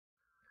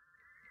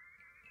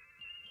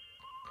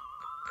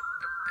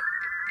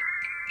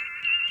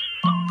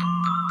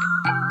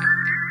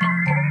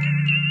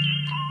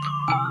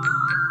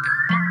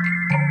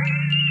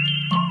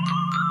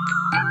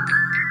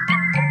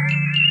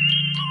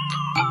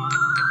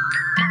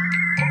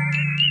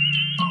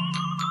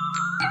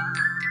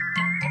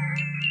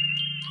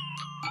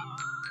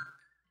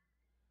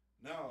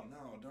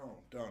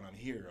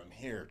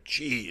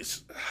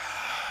Jeez.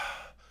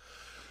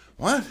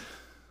 What?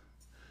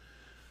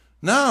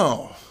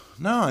 No,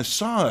 I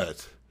saw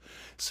it.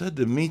 It said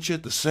to meet you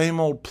at the same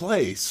old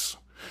place.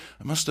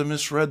 I must have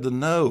misread the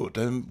note.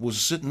 I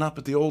was sitting up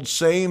at the old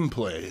same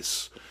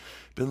place.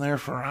 Been there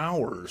for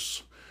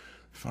hours.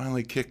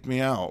 Finally kicked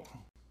me out.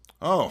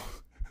 Oh,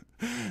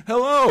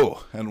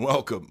 hello and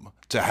welcome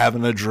to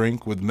Having a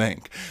Drink with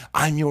Mink.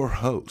 I'm your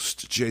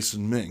host,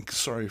 Jason Mink.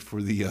 Sorry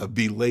for the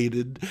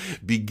belated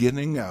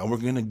beginning. We're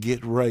going to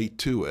get right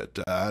to it.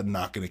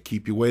 Not going to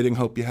keep you waiting.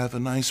 Hope you have a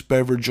nice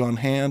beverage on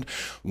hand.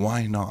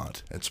 Why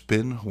not? It's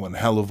been one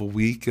hell of a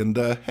week, and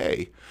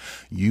hey,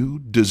 you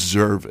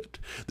deserve it.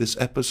 This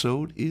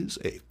episode is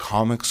a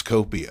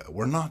Comicscopia.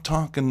 We're not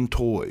talking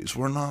toys.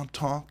 We're not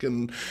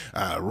talking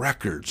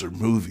records or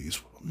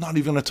movies. I'm not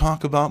even going to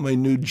talk about my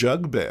new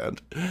jug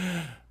band.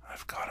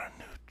 I've got a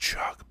new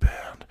jug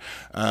band.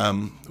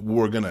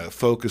 We're going to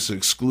focus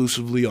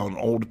exclusively on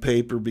old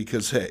paper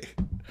because, hey,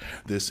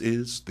 this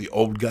is the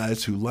Old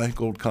Guys Who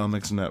Like Old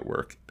Comics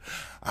Network.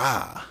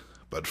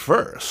 But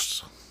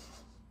first,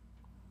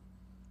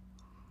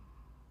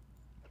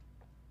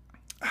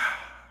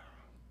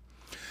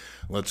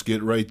 let's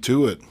get right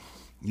to it.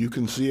 You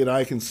can see it,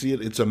 I can see it.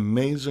 It's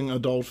Amazing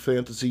Adult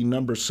Fantasy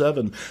number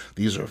 7.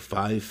 These are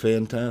 5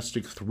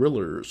 fantastic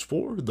thrillers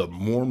for the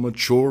more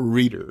mature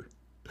reader.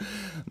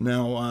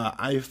 Now,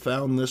 I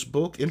found this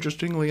book,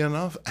 interestingly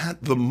enough,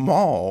 at the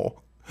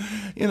mall.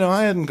 You know,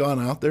 I hadn't gone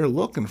out there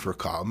looking for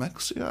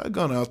comics. I'd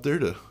gone out there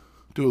to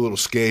do a little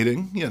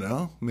skating,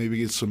 maybe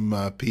get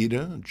some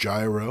pita,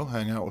 gyro,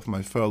 hang out with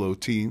my fellow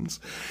teens.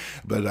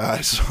 But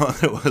I saw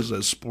there was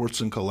a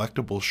sports and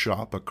collectibles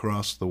shop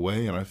across the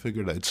way, and I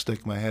figured I'd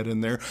stick my head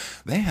in there.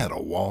 They had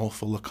a wall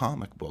full of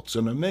comic books,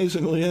 and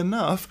amazingly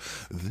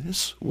enough,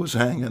 this was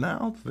hanging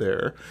out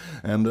there.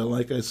 And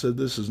like I said,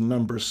 this is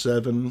number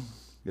 7.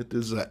 It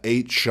is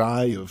 8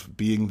 shy of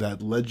being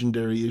that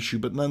legendary issue,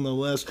 but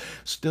nonetheless,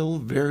 still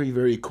very,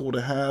 very cool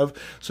to have.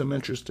 Some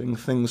interesting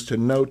things to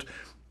note.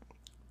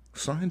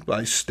 Signed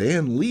by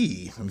Stan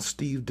Lee and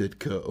Steve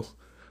Ditko.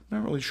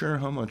 Not really sure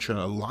how much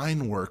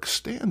line work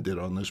Stan did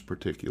on this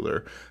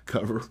particular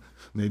cover.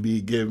 Maybe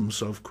he gave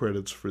himself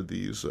credits for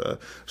these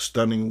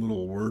stunning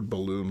little word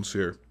balloons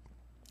here.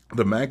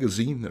 The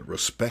magazine that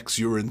respects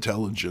your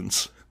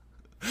intelligence.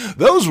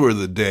 Those were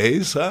the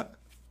days, huh?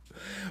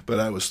 But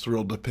I was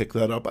thrilled to pick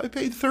that up. I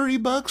paid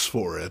 $30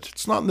 for it.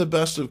 It's not in the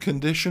best of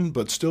condition,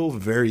 but still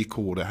very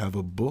cool to have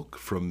a book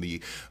from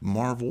the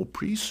Marvel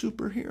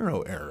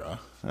pre-superhero era.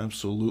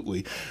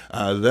 Absolutely.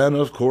 Then,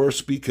 of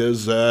course,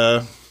 because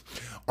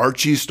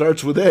Archie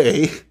starts with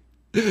A,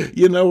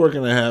 we're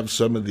going to have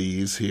some of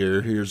these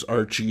here. Here's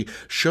Archie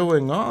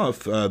showing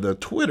off the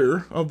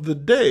Twitter of the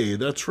day.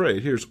 That's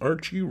right. Here's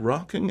Archie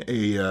rocking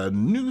a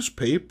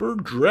newspaper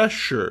dress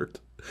shirt.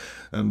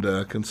 And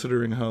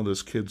considering how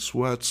this kid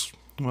sweats,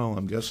 well,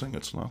 I'm guessing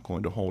it's not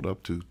going to hold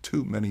up to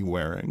too many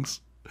wearings.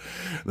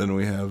 Then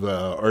we have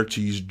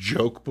Archie's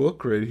joke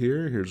book right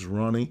here. Here's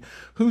Ronnie.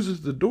 Who's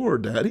at the door,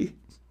 Daddy?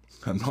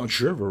 I'm not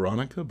sure,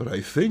 Veronica, but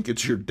I think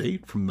it's your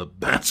date from the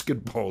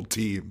basketball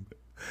team.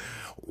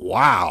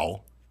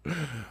 Wow.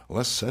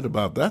 Less said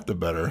about that, the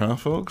better, huh,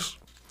 folks?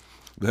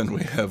 Then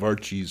we have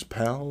Archie's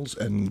pals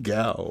and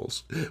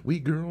gals. We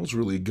girls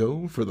really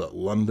go for the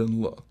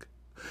London look.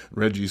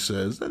 Reggie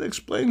says, that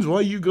explains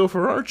why you go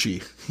for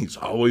Archie. He's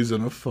always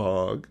in a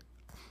fog.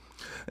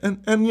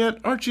 And yet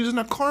Archie's in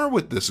a car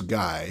with this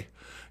guy.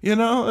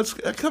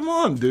 Come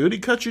on, dude. He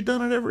cut you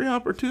down at every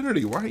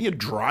opportunity. Why are you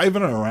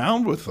driving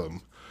around with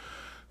him?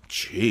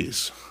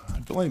 Jeez,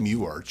 I blame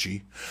you,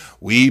 Archie.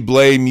 We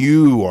blame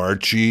you,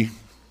 Archie.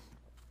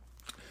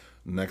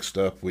 Next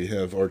up, we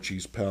have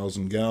Archie's pals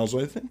and gals.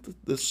 I think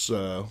that this,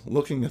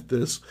 looking at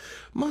this,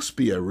 must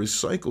be a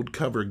recycled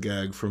cover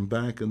gag from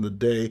back in the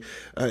day.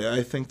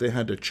 I think they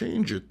had to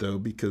change it, though,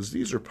 because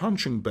these are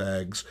punching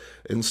bags.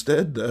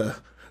 Instead,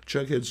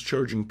 Jughead's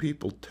charging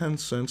people 10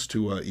 cents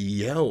to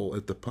yell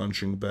at the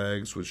punching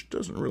bags, which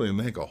doesn't really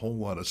make a whole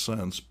lot of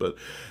sense. But,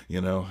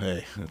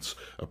 hey, it's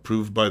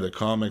approved by the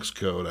Comics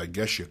Code. I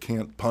guess you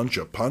can't punch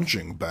a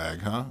punching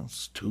bag, huh?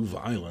 It's too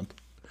violent.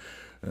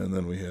 And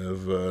then we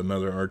have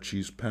another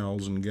Archie's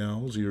pals and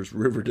gals. Here's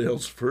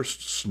Riverdale's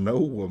first snow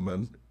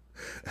woman.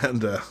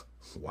 And,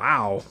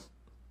 wow.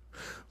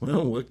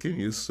 Well, what can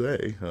you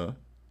say, huh?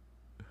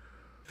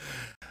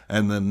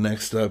 And then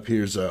next up,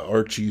 here's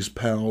Archie's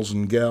pals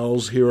and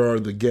gals. Here are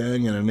the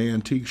gang in an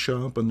antique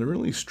shop. And the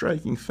really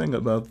striking thing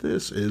about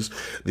this is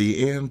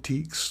the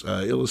antiques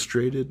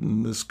illustrated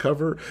in this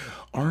cover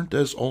aren't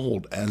as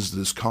old as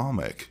this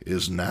comic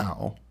is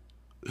now.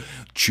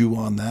 Chew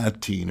on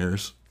that,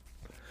 teeners.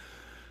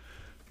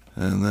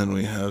 And then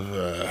we have,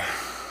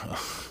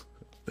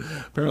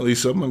 apparently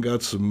someone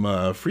got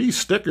some free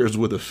stickers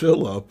with a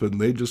fill-up, and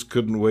they just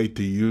couldn't wait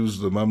to use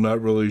them. I'm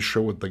not really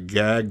sure what the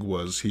gag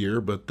was here,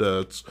 but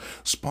it's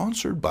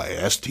sponsored by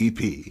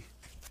STP.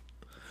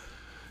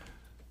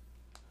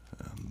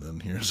 And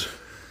then here's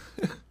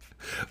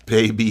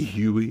Baby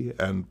Huey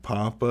and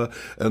Papa.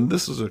 And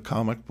this is a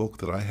comic book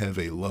that I have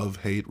a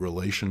love-hate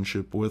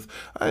relationship with.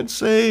 I'd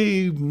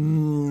say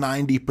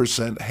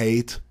 90%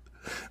 hate.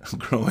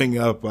 Growing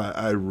up,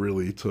 I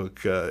really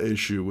took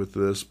issue with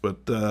this,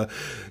 but,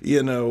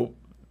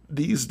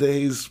 these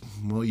days,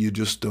 well, you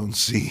just don't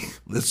see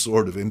this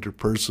sort of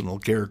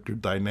interpersonal character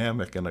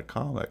dynamic in a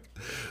comic.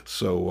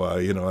 So,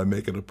 I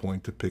make it a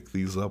point to pick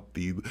these up,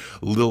 the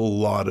Lil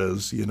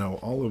Lotta's,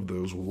 all of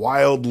those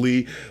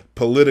wildly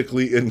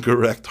politically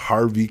incorrect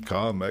Harvey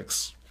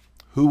comics.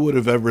 Who would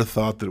have ever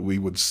thought that we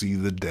would see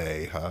the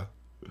day, huh?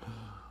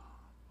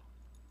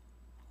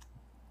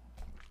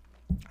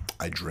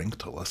 I drink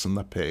to lessen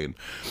the pain.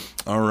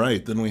 All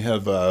right, then we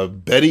have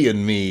Betty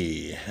and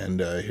Me. And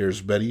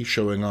here's Betty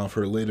showing off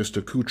her latest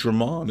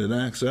accoutrement. It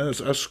acts as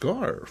a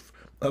scarf,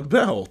 a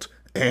belt,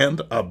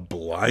 and a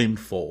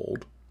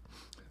blindfold.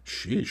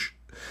 Sheesh.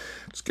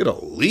 Let's get a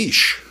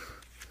leash.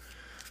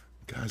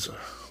 Guy's a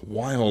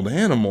wild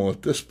animal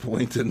at this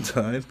point in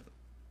time.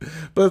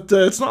 But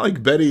it's not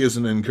like Betty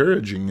isn't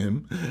encouraging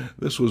him.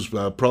 This was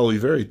probably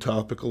very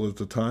topical at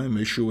the time,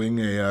 issuing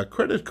a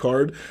credit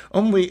card,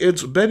 only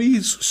it's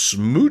Betty's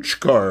smooch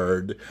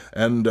card,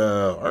 and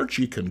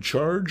Archie can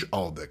charge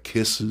all the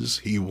kisses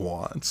he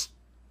wants.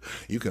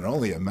 You can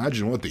only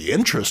imagine what the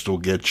interest will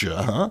get you,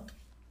 huh?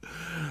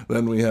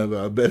 Then we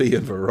have Betty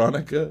and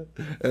Veronica,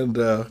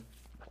 and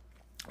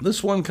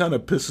this one kind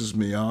of pisses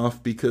me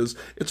off because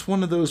it's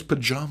one of those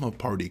pajama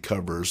party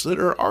covers that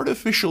are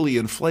artificially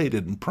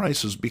inflated in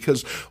prices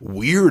because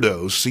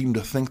weirdos seem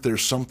to think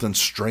there's something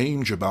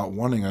strange about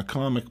wanting a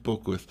comic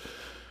book with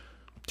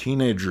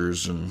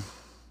teenagers in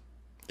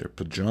their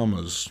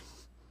pajamas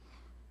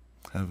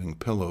having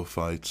pillow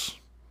fights.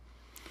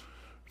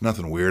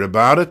 Nothing weird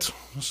about it.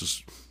 This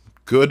is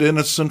good,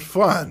 innocent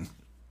fun.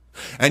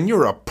 And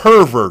you're a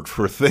pervert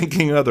for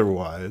thinking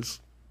otherwise.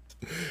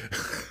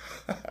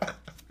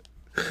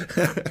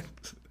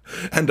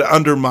 And to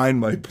undermine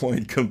my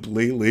point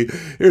completely,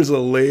 here's a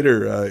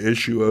later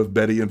issue of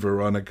Betty and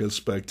Veronica's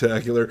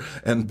Spectacular,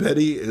 and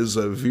Betty is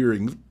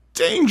veering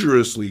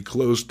dangerously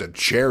close to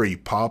cherry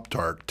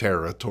Pop-Tart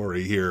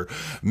territory here.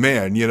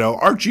 Man,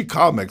 Archie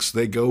Comics,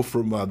 they go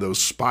from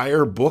those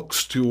Spire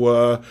books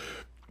to,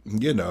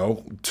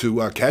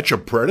 Catch a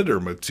Predator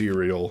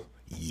material.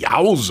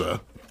 Yowza!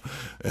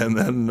 And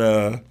then,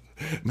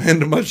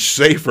 to much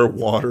safer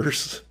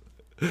waters.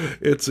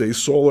 It's a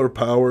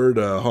solar-powered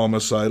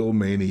homicidal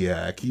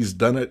maniac. He's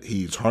done it.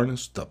 He's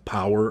harnessed the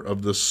power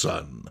of the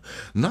sun.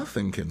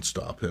 Nothing can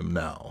stop him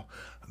now.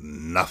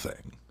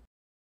 Nothing.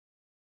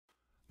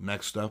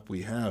 Next up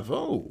we have,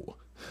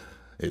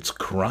 it's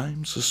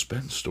Crime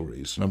Suspense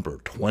Stories, number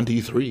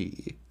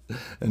 23.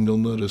 And you'll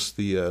notice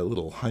the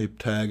little hype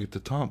tag at the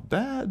top.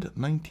 Bad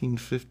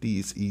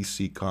 1950s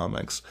EC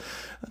Comics.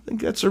 I think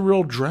that's a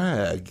real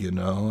drag,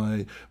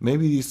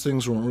 Maybe these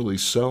things weren't really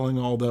selling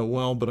all that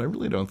well, but I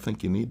really don't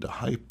think you need to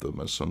hype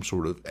them as some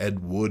sort of Ed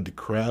Wood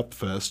crap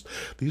fest.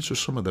 These are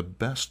some of the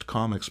best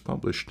comics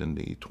published in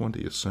the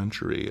 20th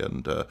century,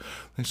 and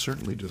they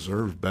certainly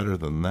deserve better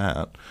than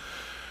that.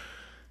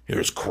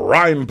 Here's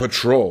Crime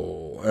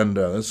Patrol, and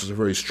this is a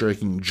very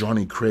striking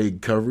Johnny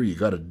Craig cover. You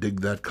gotta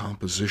dig that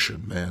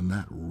composition, man.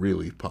 That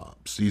really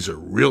pops. These are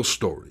real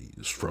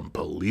stories from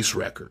police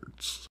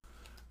records.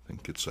 I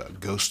think it's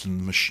Ghost in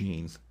the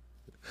Machine.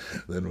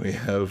 Then we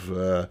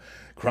have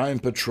Crime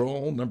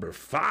Patrol number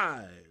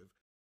 5.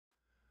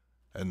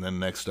 And then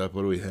next up,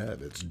 what do we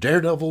have? It's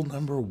Daredevil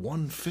number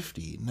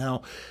 150.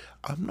 Now,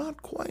 I'm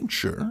not quite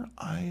sure.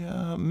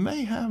 I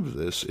may have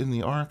this in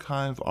the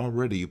archive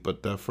already,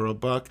 but for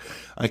 $1,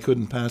 I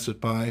couldn't pass it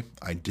by.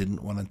 I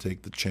didn't want to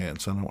take the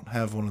chance. I don't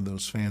have one of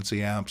those fancy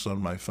apps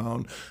on my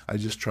phone. I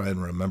just try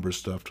and remember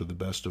stuff to the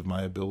best of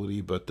my ability.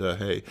 But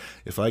hey,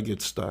 if I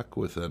get stuck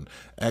with an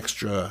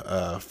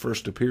extra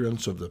first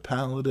appearance of the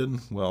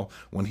Paladin, well,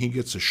 when he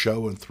gets a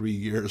show in 3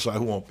 years, I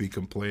won't be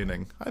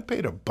complaining. I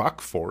paid $1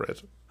 for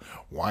it.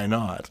 Why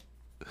not?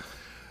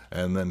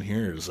 And then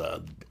here's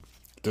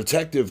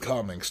Detective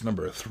Comics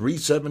number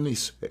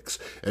 376.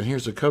 And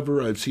here's a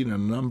cover I've seen a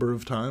number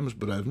of times,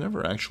 but I've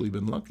never actually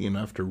been lucky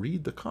enough to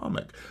read the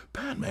comic.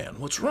 Batman,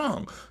 what's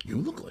wrong? You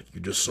look like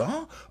you just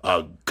saw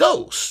a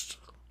ghost.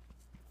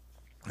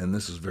 And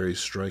this is very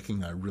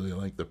striking. I really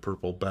like the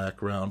purple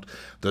background,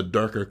 the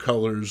darker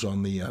colors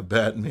on the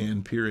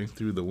Batman peering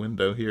through the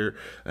window here.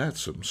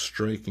 That's some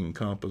striking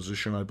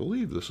composition. I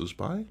believe this is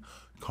by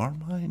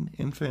Carmine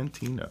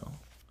Infantino.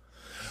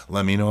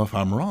 Let me know if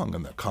I'm wrong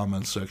in the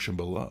comments section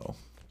below.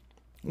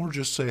 Or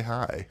just say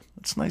hi.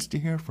 It's nice to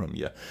hear from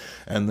you.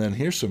 And then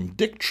here's some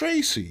Dick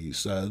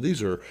Tracy's.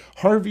 These are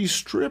Harvey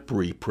strip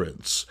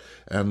reprints.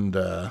 And,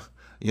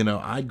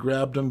 I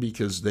grabbed them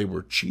because they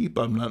were cheap.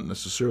 I'm not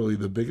necessarily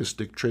the biggest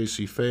Dick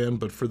Tracy fan,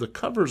 but for the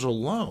covers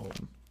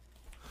alone,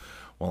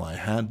 well, I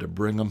had to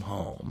bring them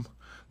home.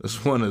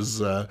 This one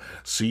has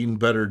seen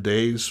better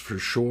days for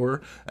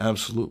sure,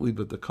 absolutely,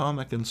 but the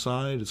comic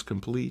inside is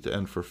complete,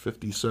 and for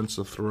 50 cents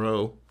a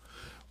throw,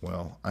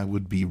 well, I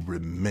would be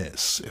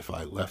remiss if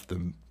I left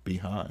them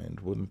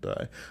behind, wouldn't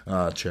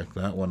I? Check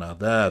that one out.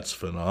 That's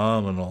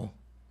phenomenal.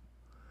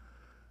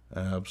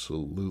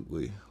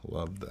 Absolutely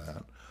love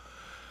that.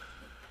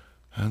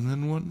 And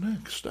then what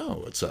next?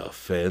 Oh, it's a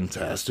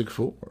Fantastic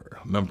Four,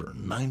 number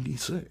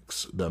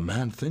 96, The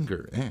Mad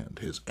Thinker and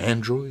His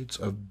Androids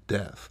of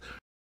Death.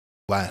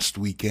 Last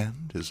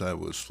weekend, as I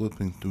was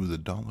flipping through the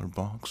dollar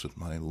box at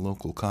my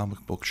local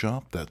comic book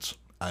shop, that's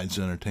Ides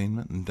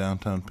Entertainment in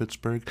downtown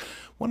Pittsburgh,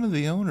 one of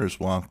the owners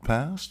walked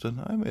past,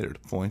 and I made it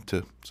a point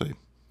to say,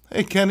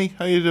 "Hey, Kenny,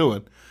 how you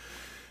doing?"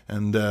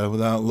 And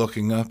without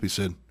looking up, he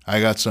said, "I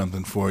got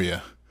something for you."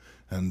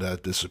 And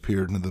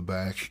disappeared into the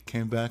back.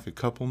 Came back a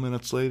couple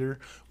minutes later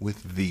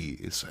with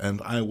these.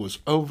 And I was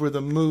over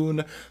the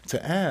moon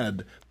to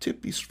add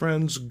Tippy's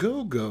Friends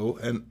Go-Go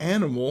and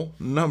Animal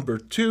number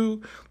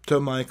 2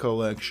 to my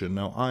collection.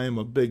 Now, I am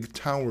a big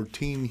Tower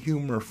Teen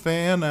humor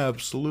fan,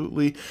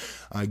 absolutely.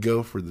 I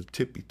go for the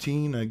Tippy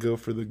Teen, I go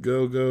for the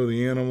Go-Go,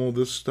 the Animal.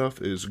 This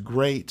stuff is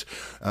great.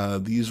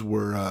 These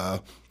were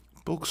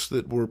books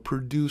that were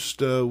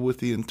produced with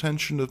the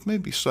intention of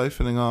maybe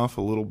siphoning off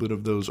a little bit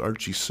of those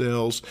Archie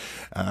sales.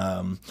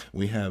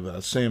 We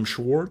have Sam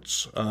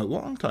Schwartz, a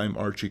longtime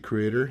Archie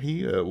creator.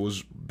 He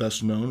was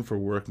best known for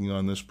working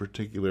on this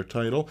particular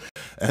title.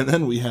 And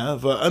then we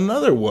have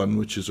another one,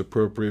 which is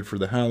appropriate for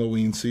the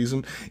Halloween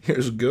season.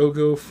 Here's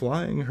Go-Go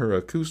flying her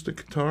acoustic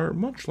guitar,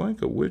 much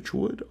like a witch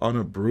would on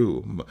a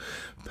broom,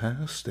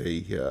 past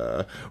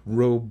a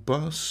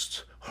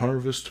robust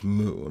harvest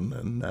moon,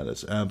 and that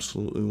is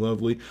absolutely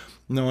lovely.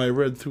 Now, I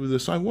read through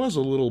this. I was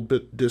a little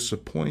bit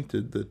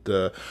disappointed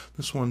that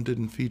this one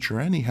didn't feature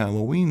any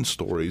Halloween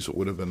stories. It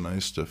would have been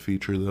nice to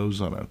feature those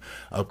on an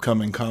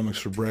upcoming Comics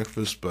for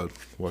Breakfast, but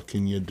what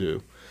can you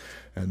do?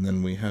 And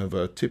then we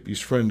have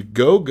Tippy's Friend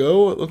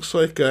Go-Go. It looks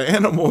like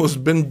Animal has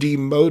been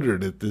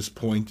demoted at this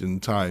point in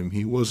time.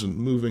 He wasn't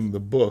moving the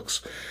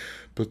books.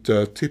 But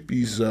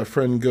Tippy's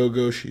Friend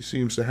Go-Go, she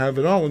seems to have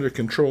it all under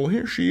control.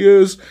 Here she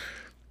is,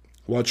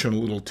 watching a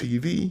little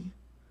TV,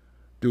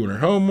 doing her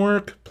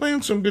homework,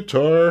 playing some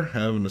guitar,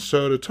 having a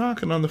soda,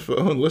 talking on the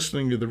phone,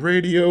 listening to the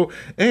radio,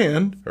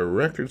 and a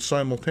record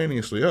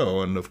simultaneously.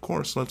 Oh, and of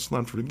course, let's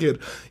not forget,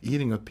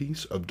 eating a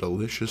piece of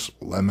delicious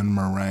lemon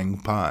meringue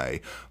pie.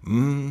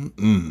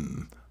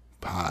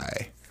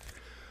 Pie.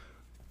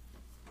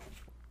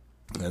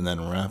 And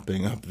then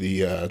wrapping up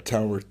the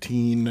Tower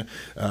Teen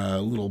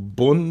little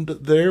bund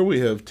there, we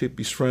have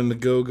Tippy's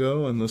Friend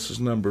Go-Go, and this is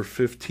number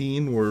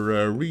 15.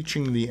 We're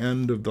reaching the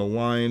end of the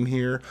line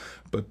here,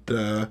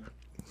 but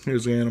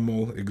here's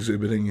Animal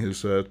exhibiting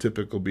his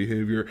typical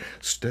behavior,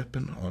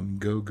 stepping on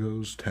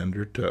Go-Go's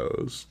tender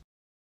toes.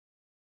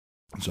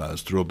 So I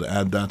was thrilled to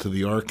add that to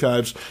the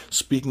archives.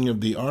 Speaking of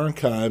the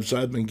archives,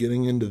 I've been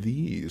getting into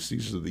these.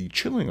 These are the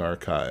chilling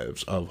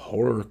archives of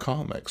horror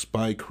comics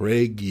by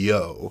Craig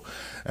Yo.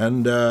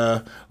 And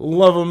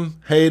love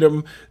them, hate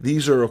them.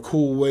 These are a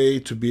cool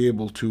way to be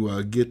able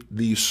to get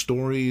these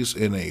stories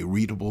in a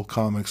readable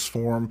comics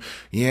form.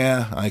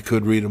 Yeah, I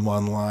could read them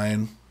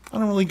online. I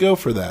don't really go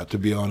for that, to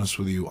be honest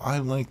with you. I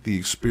like the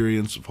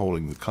experience of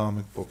holding the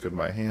comic book in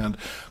my hand.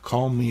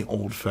 Call me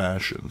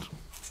old-fashioned.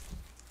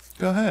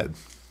 Go ahead.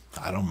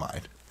 I don't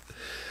mind.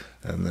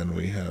 And then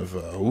we have,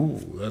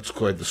 that's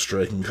quite the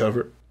striking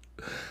cover.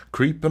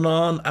 Creeping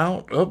on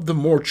out of the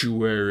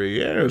mortuary.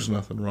 There's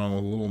nothing wrong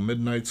with a little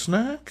midnight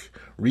snack.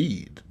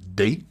 Read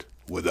Date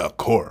with a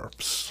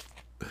Corpse.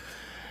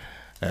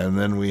 And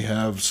then we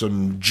have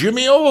some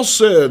Jimmy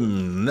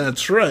Olsen.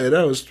 That's right,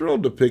 I was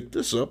thrilled to pick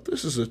this up.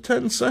 This is a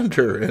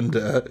 10-center. And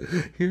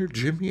here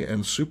Jimmy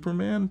and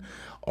Superman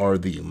are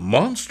the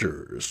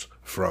monsters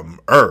from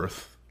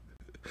Earth.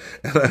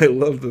 And I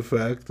love the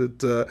fact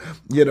that,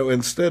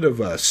 instead of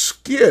a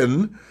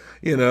skin,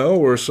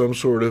 or some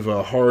sort of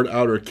a hard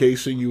outer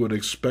casing you would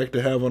expect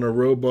to have on a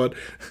robot,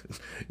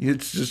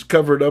 it's just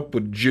covered up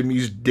with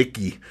Jimmy's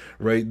dicky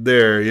right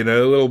there, a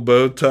little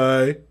bow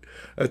tie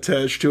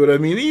attached to it. I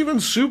mean, even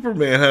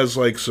Superman has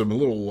like some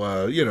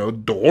little,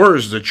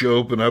 doors that you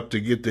open up to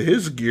get to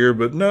his gear,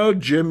 but no,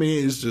 Jimmy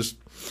is just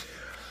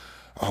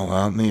all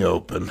out in the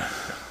open.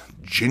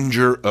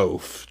 Ginger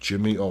Oath,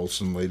 Jimmy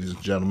Olsen, ladies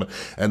and gentlemen.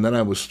 And then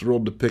I was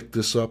thrilled to pick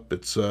this up.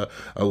 It's a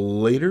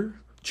later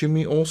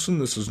Jimmy Olsen.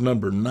 This is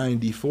number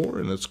 94,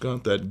 and it's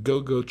got that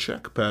go-go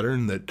check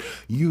pattern that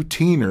you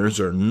teeners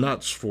are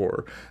nuts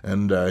for.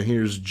 And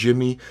here's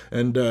Jimmy,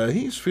 and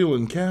he's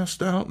feeling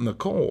cast out in the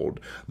cold.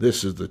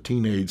 This is the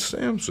teenage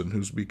Samson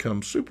who's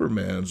become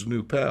Superman's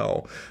new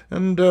pal.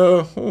 And,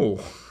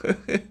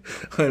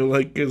 I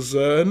like his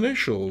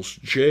initials,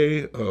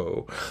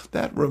 J.O.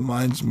 That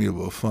reminds me of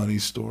a funny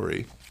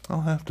story.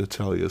 I'll have to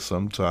tell you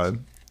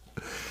sometime.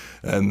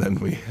 And then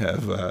we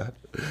have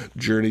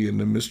Journey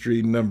into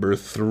Mystery number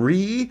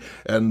 3,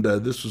 and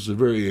this was a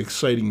very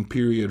exciting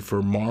period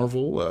for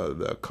Marvel.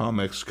 The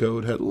Comics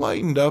Code had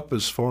lightened up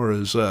as far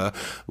as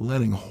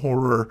letting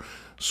horror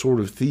sort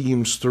of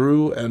themes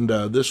through, and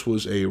this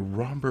was a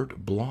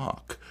Robert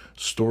Bloch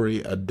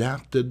story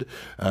adapted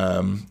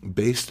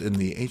based in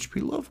the H.P.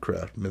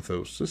 Lovecraft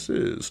mythos. This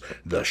is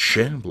The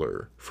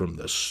Shambler from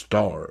the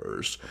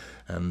Stars,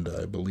 and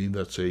I believe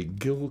that's a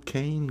Gil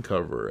Kane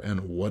cover,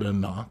 and what a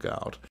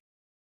knockout.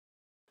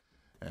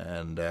 And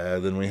And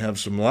then we have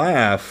some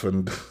laugh,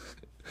 and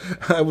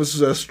I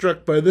was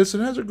struck by this. It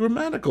has a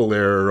grammatical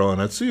error on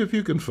it. See if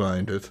you can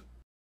find it.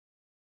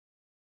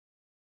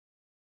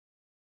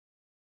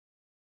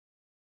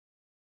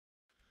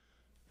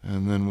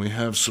 And then we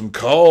have some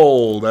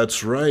coal.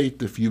 That's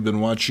right. If you've been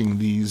watching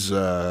these,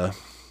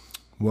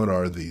 what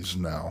are these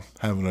now?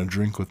 Having a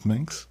drink with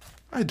Minks?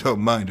 I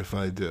don't mind if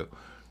I do.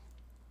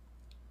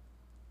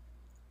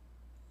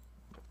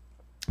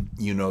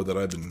 You know that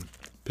I've been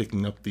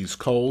picking up these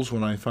culls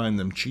when I find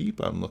them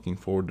cheap. I'm looking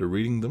forward to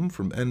reading them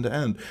from end to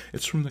end.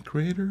 It's from the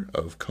creator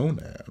of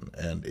Conan,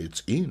 and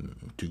it's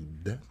into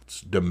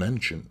Death's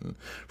Dimension.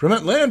 From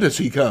Atlantis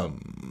he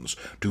comes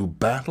to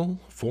battle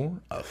for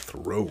a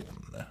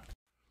throne.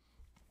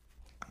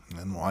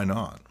 And why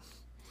not?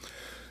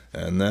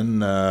 And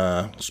then,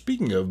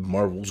 speaking of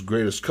Marvel's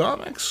greatest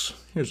comics,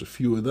 here's a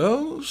few of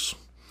those,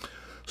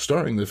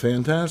 starring the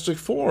Fantastic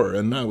Four.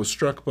 And I was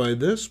struck by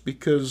this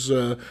because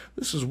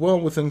this is well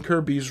within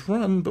Kirby's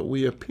run, but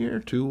we appear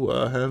to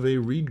have a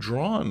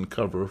redrawn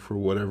cover for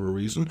whatever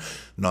reason.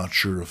 Not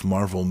sure if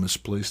Marvel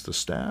misplaced the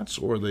stats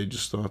or they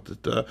just thought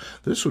that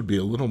this would be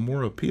a little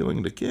more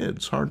appealing to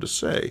kids. Hard to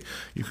say.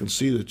 You can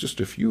see that just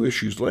a few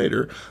issues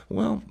later,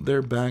 well,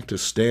 they're back to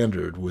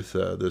standard with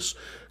this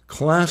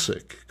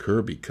classic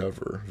Kirby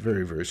cover.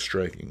 Very, very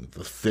striking.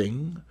 The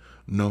Thing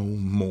No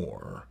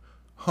More.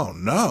 Oh,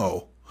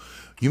 no.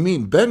 You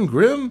mean Ben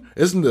Grimm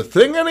isn't a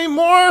thing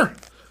anymore?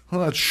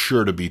 Well, that's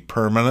sure to be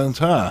permanent,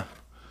 huh?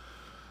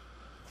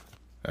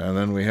 And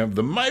then we have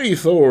the Mighty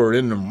Thor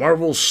in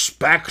Marvel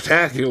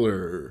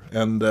Spectacular.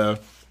 And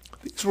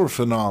these were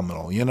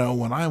phenomenal. You know,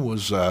 when I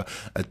was a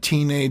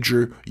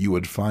teenager, you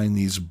would find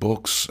these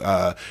books,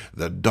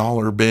 the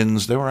dollar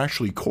bins. They were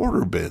actually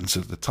quarter bins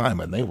at the time,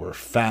 and they were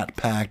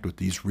fat-packed with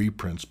these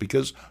reprints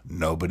because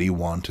nobody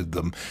wanted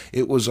them.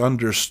 It was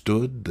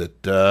understood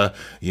that,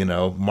 you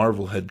know,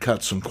 Marvel had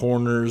cut some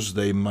corners.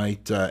 They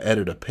might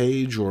edit a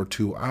page or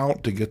two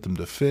out to get them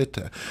to fit,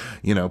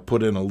 you know,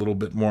 put in a little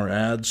bit more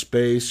ad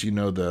space. You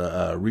know,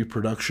 the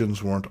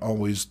reproductions weren't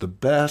always the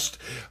best.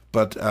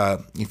 But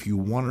if you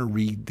want to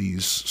read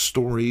these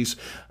stories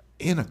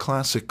in a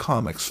classic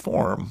comics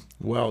form,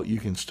 well, you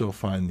can still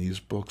find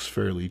these books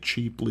fairly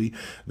cheaply.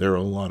 They're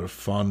a lot of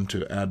fun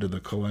to add to the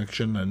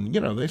collection, and,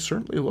 you know, they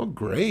certainly look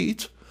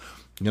great.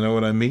 You know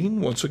what I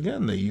mean? Once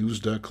again, they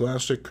used a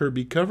classic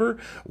Kirby cover.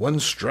 One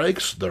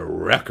strikes the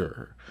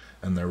Wrecker,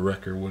 and the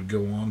Wrecker would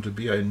go on to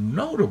be a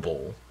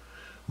notable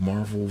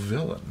Marvel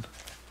villain.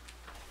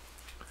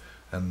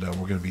 And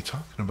we're going to be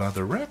talking about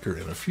the Wrecker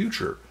in a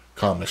future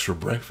Comics for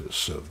Breakfast,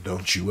 so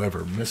don't you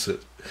ever miss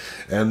it.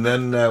 And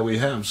then we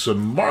have some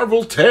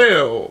Marvel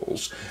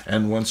Tales.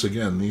 And once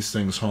again, these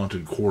things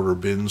haunted quarter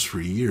bins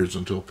for years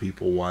until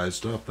people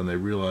wised up and they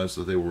realized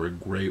that they were a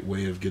great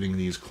way of getting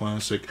these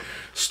classic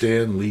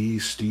Stan Lee,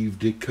 Steve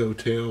Ditko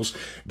tales,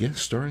 guest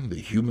starring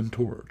the Human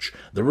Torch,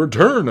 the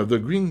return of the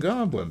Green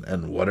Goblin,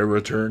 and what a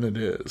return it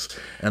is.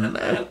 And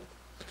that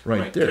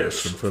right there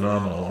is some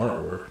phenomenal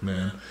artwork,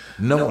 man.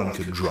 No one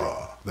could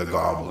draw the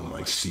Goblin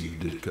like Steve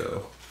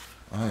Ditko.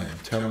 I am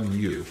telling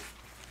you.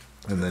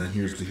 And then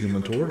here's the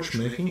Human Torch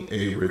making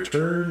a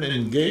return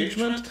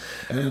engagement.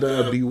 And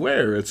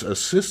beware, it's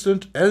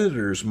Assistant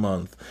Editors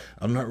Month.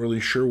 I'm not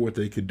really sure what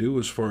they could do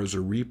as far as a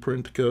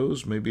reprint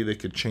goes. Maybe they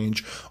could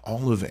change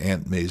all of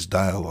Aunt May's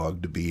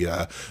dialogue to be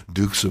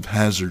Dukes of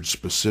Hazzard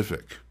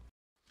specific.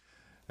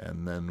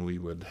 And then we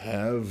would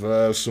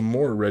have some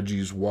more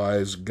Reggie's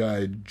Wise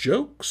Guide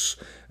jokes.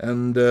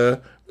 And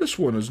this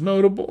one is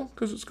notable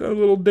because it's got a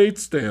little date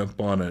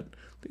stamp on it.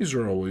 These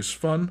are always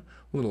fun.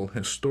 Little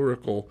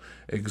historical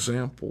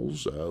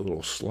examples, a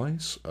little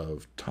slice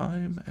of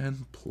time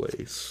and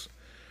place.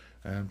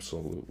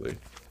 Absolutely.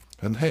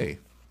 And hey,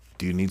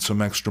 do you need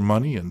some extra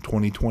money in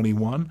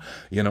 2021?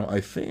 You know,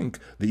 I think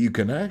that you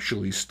can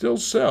actually still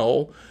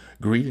sell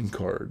greeting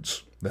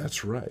cards.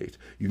 That's right.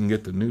 You can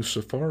get the new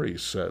Safari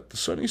set, the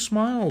Sunny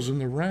Smiles in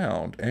the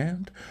round,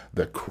 and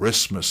the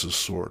Christmas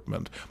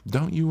assortment.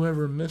 Don't you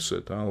ever miss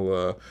it.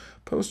 I'll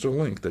post a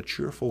link, the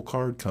Cheerful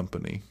Card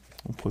Company.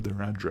 We'll put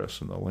their address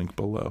in the link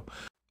below.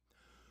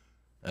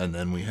 And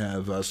then we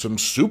have some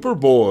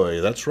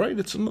Superboy. That's right,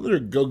 it's another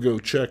Go-Go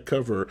Check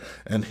cover.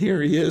 And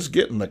here he is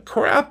getting the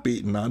crap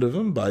beaten out of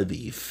him by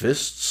the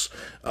Fists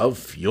of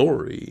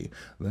Fury.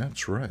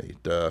 That's right,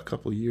 a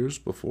couple of years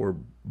before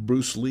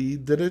Bruce Lee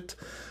did it,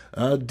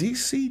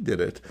 DC did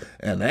it.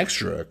 And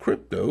Extra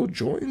Crypto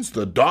joins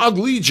the Dog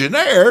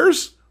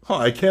Legionnaires. Oh,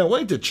 I can't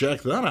wait to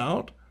check that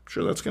out. I'm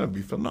sure that's going to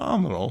be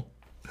phenomenal.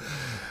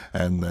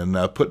 And then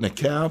putting a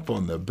cap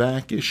on the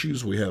back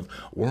issues, we have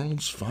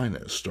World's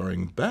Finest,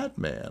 starring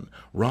Batman,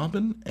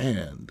 Robin,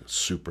 and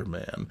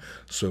Superman.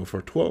 So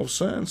for 12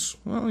 cents,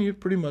 well, you're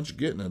pretty much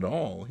getting it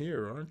all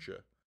here, aren't you?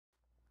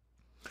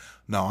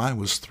 Now, I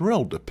was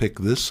thrilled to pick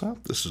this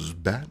up. This is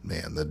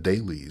Batman, the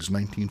Dailies,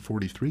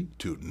 1943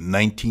 to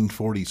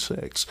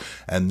 1946.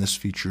 And this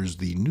features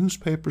the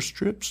newspaper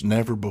strips,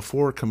 never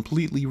before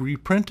completely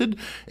reprinted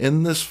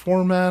in this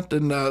format.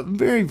 And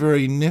very,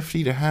 very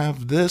nifty to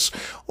have this.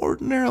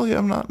 Ordinarily,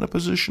 I'm not in a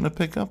position to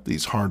pick up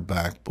these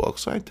hardback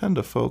books. I tend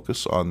to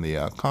focus on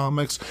the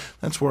comics.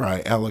 That's where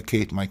I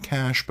allocate my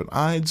cash. But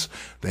Ides,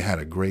 they had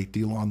a great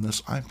deal on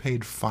this. I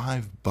paid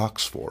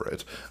 $5 for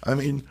it. I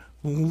mean,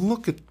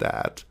 look at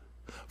that.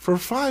 For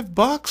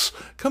 $5?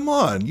 Come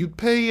on, you'd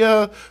pay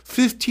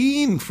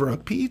 $15 for a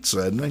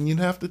pizza, and then you'd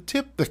have to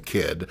tip the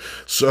kid.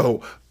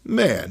 So,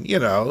 man, you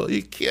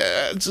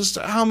can't, just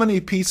how many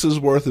pizzas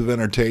worth of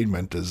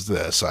entertainment is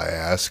this, I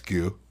ask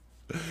you?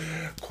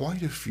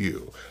 Quite a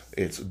few.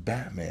 It's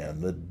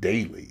Batman, the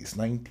Dailies,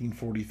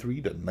 1943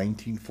 to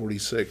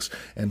 1946,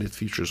 and it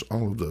features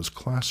all of those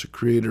classic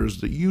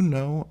creators that you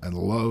know and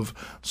love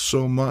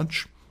so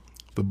much.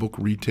 The book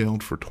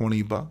retailed for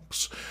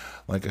 $20.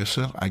 Like I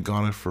said, I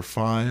got it for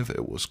 $5.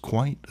 It was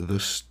quite the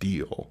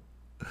steal.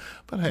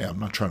 But hey, I'm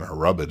not trying to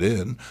rub it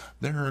in.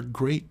 There are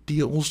great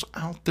deals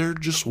out there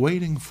just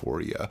waiting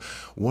for you.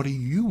 What are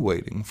you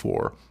waiting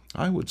for?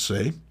 I would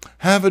say,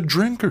 have a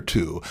drink or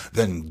two,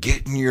 then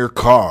get in your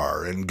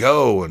car and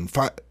go and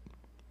find...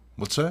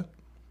 What's that?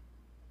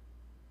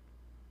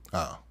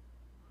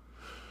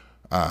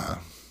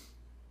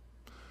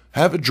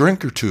 Have a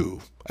drink or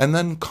two, and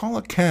then call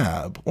a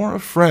cab or a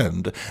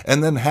friend,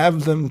 and then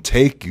have them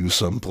take you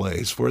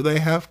someplace where they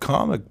have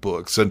comic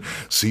books and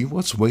see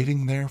what's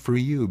waiting there for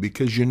you,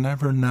 because you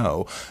never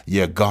know.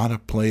 You gotta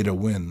play to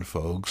win,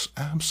 folks.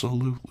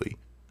 Absolutely.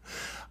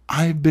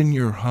 I've been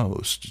your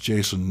host,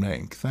 Jason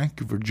Mink. Thank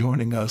you for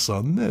joining us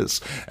on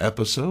this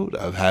episode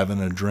of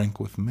Having a Drink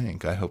with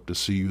Mink. I hope to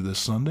see you this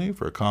Sunday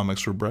for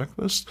Comics for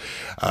Breakfast.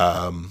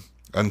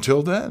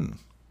 Until then,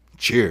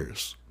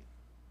 cheers.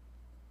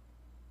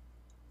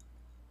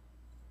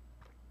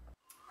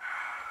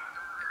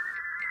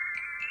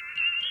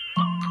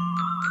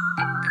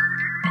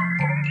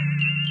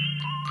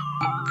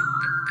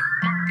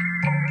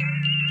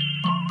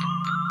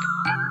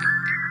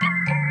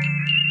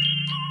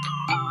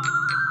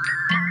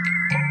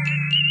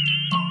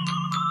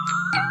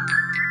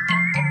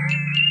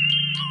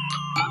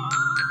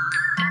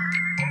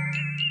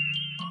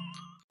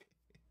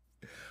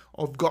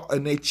 I've got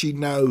an itchy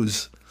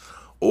nose.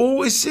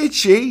 Oh, it's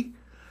itchy.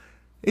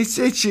 It's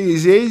itchy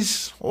as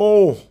is.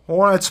 Oh,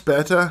 that's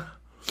better.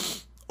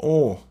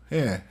 Oh,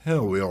 yeah,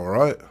 he'll be all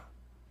right.